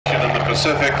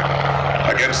Pacific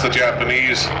against the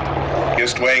Japanese,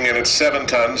 just weighing in at 7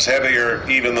 tons, heavier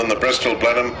even than the Bristol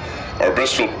Blenheim or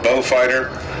Bristol Beaufighter,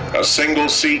 a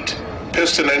single-seat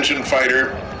piston-engine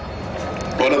fighter,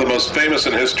 one of the most famous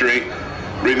in history,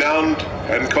 renowned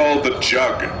and called the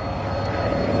Jug.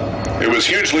 It was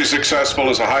hugely successful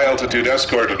as a high-altitude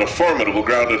escort and a formidable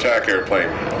ground attack airplane.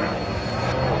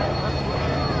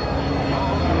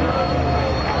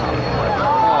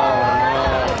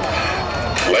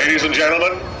 Ladies and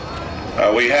gentlemen,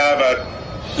 we have a...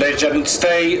 Ladies and gentlemen,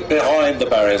 stay behind the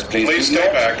barriers, please. Please do stay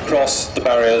not back. Cross the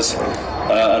barriers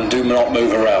and do not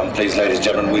move around, please, ladies and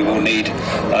gentlemen. We will need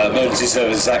emergency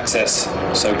services access,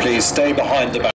 so please stay behind the barriers.